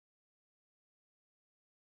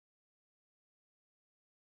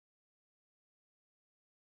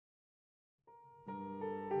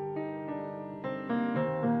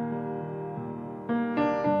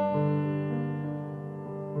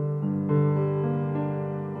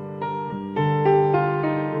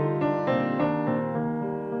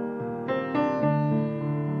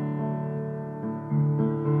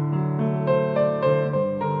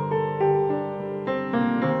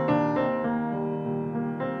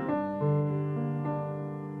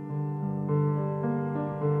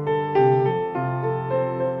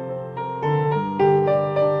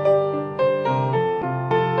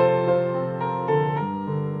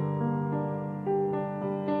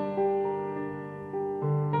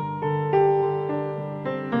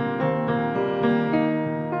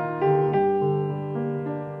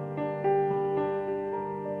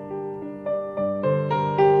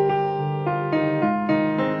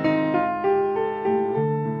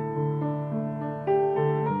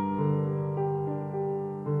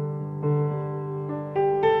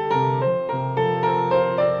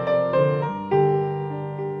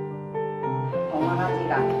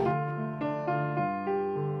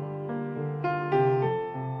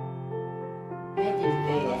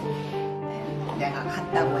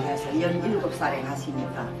있다고 해서 17살에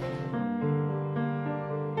가시니까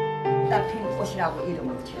꽃다핀 꽃이라고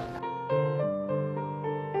이름을 지었다.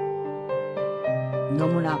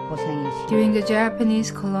 너무나 고생이시. During the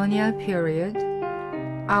Japanese colonial period,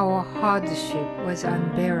 our hardship was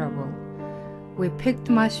unbearable. We picked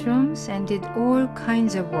mushrooms and did all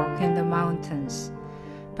kinds of work in the mountains,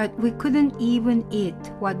 but we couldn't even eat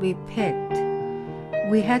what we picked.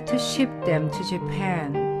 We had to ship them to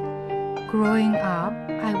Japan. Growing up,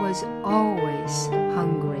 I was always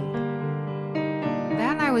hungry.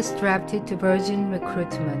 Then I was drafted to virgin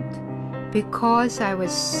recruitment. Because I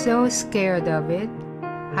was so scared of it,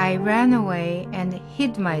 I ran away and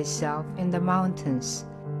hid myself in the mountains.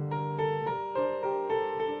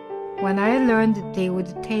 When I learned that they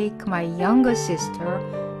would take my younger sister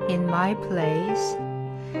in my place,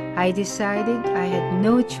 I decided I had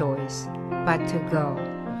no choice but to go.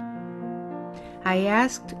 I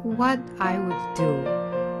asked what I would do.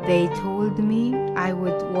 They told me I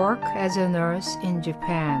would work as a nurse in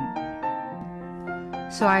Japan.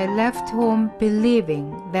 So I left home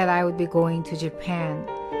believing that I would be going to Japan,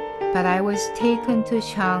 but I was taken to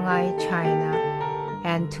Shanghai, China,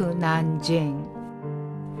 and to Nanjing.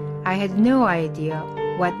 I had no idea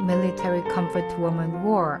what military comfort women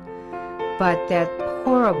wore, but that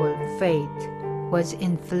horrible fate was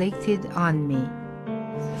inflicted on me.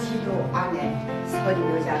 지도 안에 서린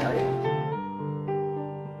여자를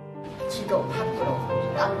지도 밖으로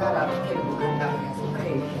딴 나라로 데리고 간다고 해서 그래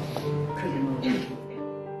이렇게 그림을.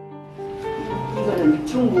 이거는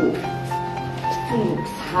중국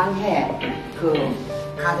상해 그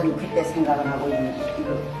가던 그때 생각을 하고 있는 이거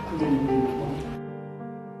그림이고,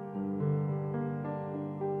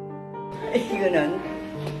 이거는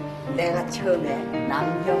내가 처음에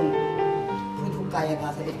남경 부둣가에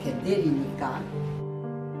가서 이렇게 내리니까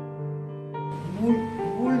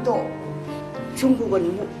물도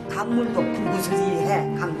중국은 강물도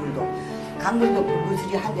불구스리해. 강물도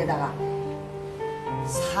불구스리한 데다가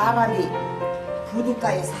사람이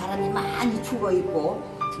부둣가에 사람이 많이 죽어 있고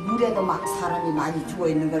물에도 막 사람이 많이 죽어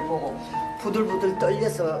있는 걸 보고 부들부들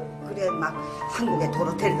떨려서 그래 막 한국에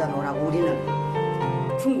도로 데려다 놓으라고. 우리는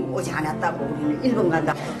중국 오지 않았다고, 우리는 일본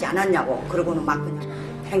간다고 했지 않았냐고. 그러고는 막 그냥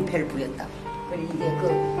행패를 부렸다고. 그래 이게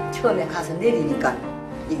그 처음에 가서 내리니까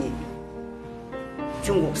이게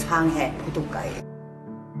중국 상해 부둣가에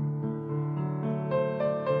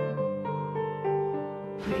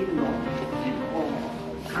그림도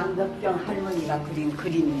강덕경 할머니가 그린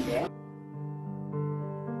그림인데,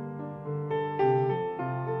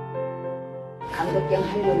 강덕경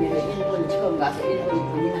할머니는 일본 처음 가서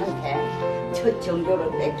일본 군인한테 첫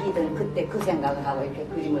정조를 뺏기던 그때 그 생각을 하고 이렇게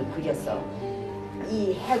그림을 그렸어.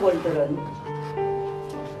 이 해골들은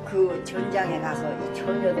그 전장에 가서 이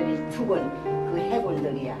처녀들이 죽은 그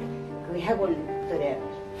해골들이야. 그 해골들의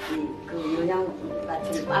그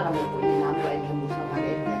영양가치를 빨아먹고 이 나무가 이렇게 무성하게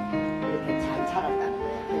이렇게 잘 자랐다는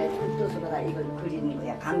거야. 그래서 그 뜻으로 다 이걸 그리는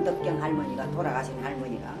거야. 강덕경 할머니가, 돌아가신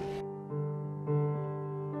할머니가.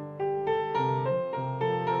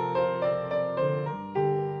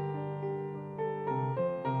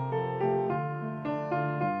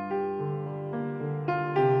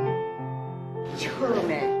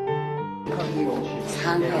 처음에 거기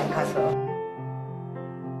상해에 가서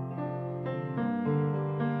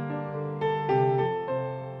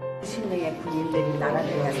신명의 군인들이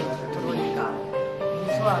나라들에서 들어오니까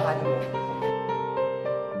무서워가지고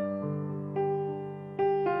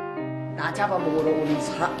나 잡아먹으러 오는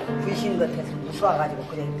귀신 같아서 무서워가지고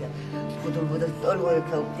그래 이렇게 부들부들 떨고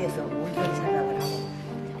이렇게 엎드려서 울던 생각을 하고.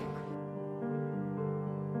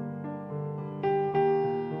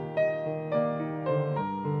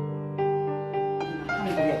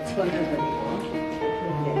 처녀들이고,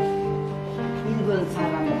 그런데 일본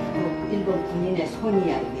사람은 일본 군인의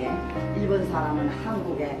손이야 이게. 일본 사람은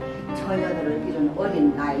한국의 처녀들을 이런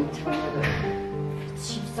어린 나이 처녀들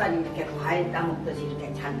쉽사리 이렇게 과일 따먹듯이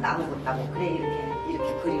이렇게 잘 따먹었다고. 그래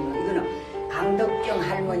이렇게 그림을. 이거는 강덕경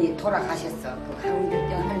할머니 돌아가셨어. 그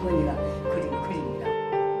강덕경 할머니가 그린 그림이라.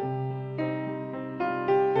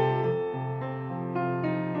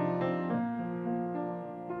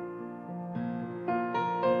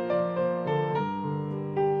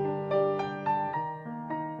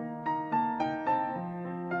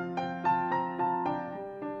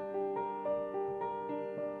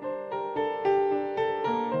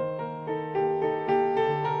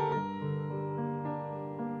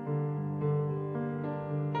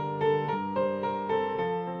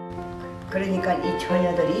 그러니까 이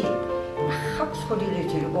처녀들이 막 소리를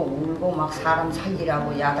지르고 울고 막 사람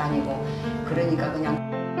살리라고 야단이고, 그러니까 그냥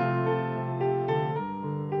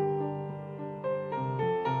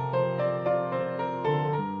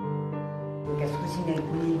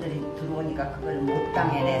할머니가 그걸 못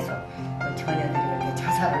당해내서 그 처녀들이 그렇게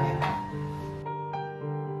자살을 했다.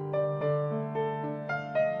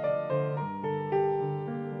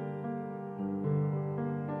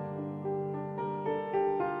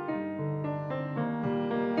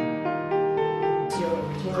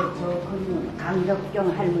 저 그림은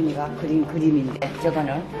강덕경 할머니가 그린 그림인데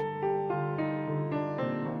저거는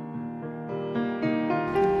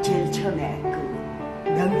제일 처음에 그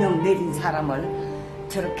명령 내린 사람을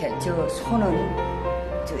저렇게 저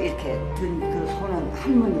손은 저 이렇게 든 그 손은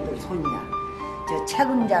할머니들 손이야. 저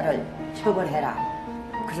책임자를 처벌해라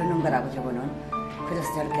그러는 거라고 저거는.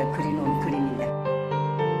 그래서 저렇게 그리는 그림인데.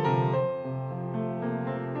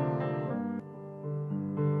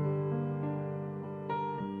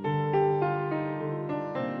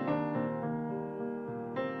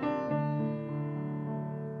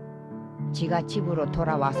 지가 집으로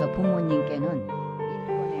돌아와서 부모님께는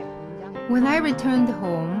When I returned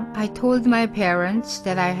home, I told my parents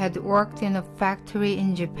that I had worked in a factory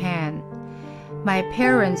in Japan. My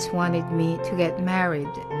parents wanted me to get married,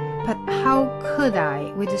 but how could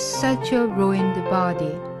I with such a ruined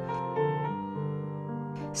body?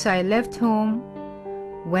 So I left home,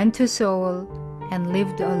 went to Seoul, and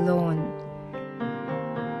lived alone.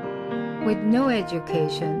 With no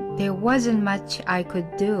education, there wasn't much I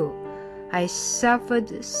could do. I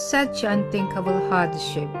suffered such unthinkable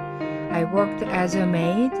hardship. I worked as a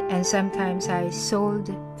maid and sometimes I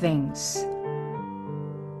sold things.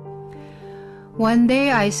 One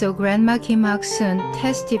day I saw Grandma Kim Hak-sun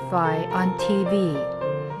testify on TV.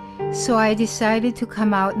 So I decided to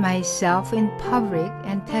come out myself in public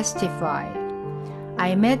and testify.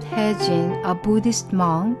 I met Hae-jin, a Buddhist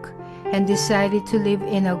monk, and decided to live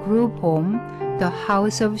in a group home, the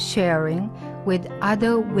house of sharing, with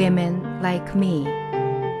other women like me.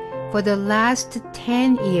 For the last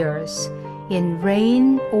 10 years, in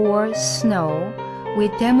rain or snow, we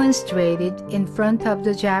demonstrated in front of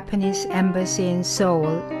the Japanese embassy in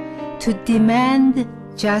Seoul to demand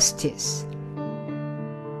justice.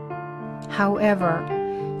 However,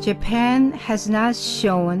 Japan has not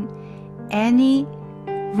shown any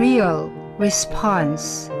real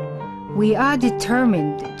response. We are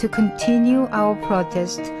determined to continue our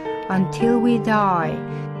protest until we die,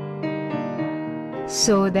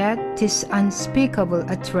 so that this unspeakable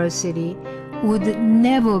atrocity would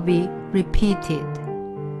never be repeated.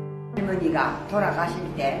 할머니가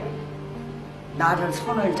돌아가실 때 나를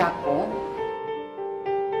손을 잡고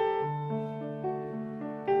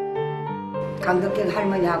강덕경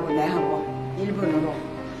할머니하고 내하고 일본어로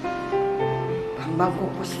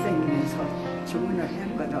방방곡곡 생기면서 주문을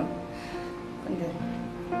했거든. 근데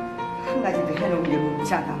한 가지도 해놓은 게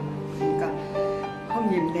없잖아. 그러니까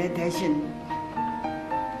형님 내 대신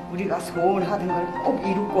우리가 소원하던 걸 꼭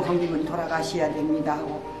이루고 형님은 돌아가셔야 됩니다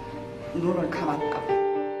하고 눈을 감았다.